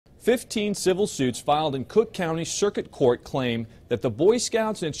15 civil suits filed in Cook County Circuit Court claim that the Boy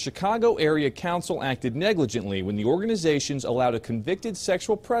Scouts and its Chicago Area Council acted negligently when the organizations allowed a convicted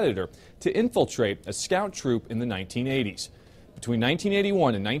sexual predator to infiltrate a scout troop in the 1980s. Between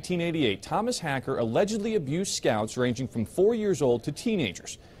 1981 and 1988, Thomas Hacker allegedly abused scouts ranging from 4 years old to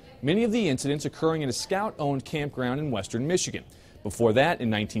teenagers, many of the incidents occurring at a scout-owned campground in western Michigan. Before that, in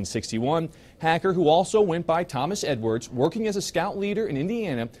 1961, Hacker, who also went by Thomas Edwards, working as a scout leader in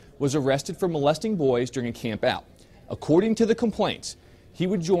Indiana, was arrested for molesting boys during a camp out. According to the complaints, he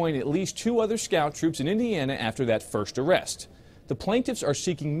would join at least 2 other scout troops in Indiana after that first arrest. The plaintiffs are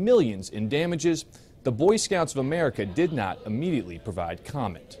seeking millions in damages. The Boy Scouts of America did not immediately provide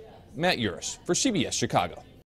comment. Matt Yurus for CBS Chicago.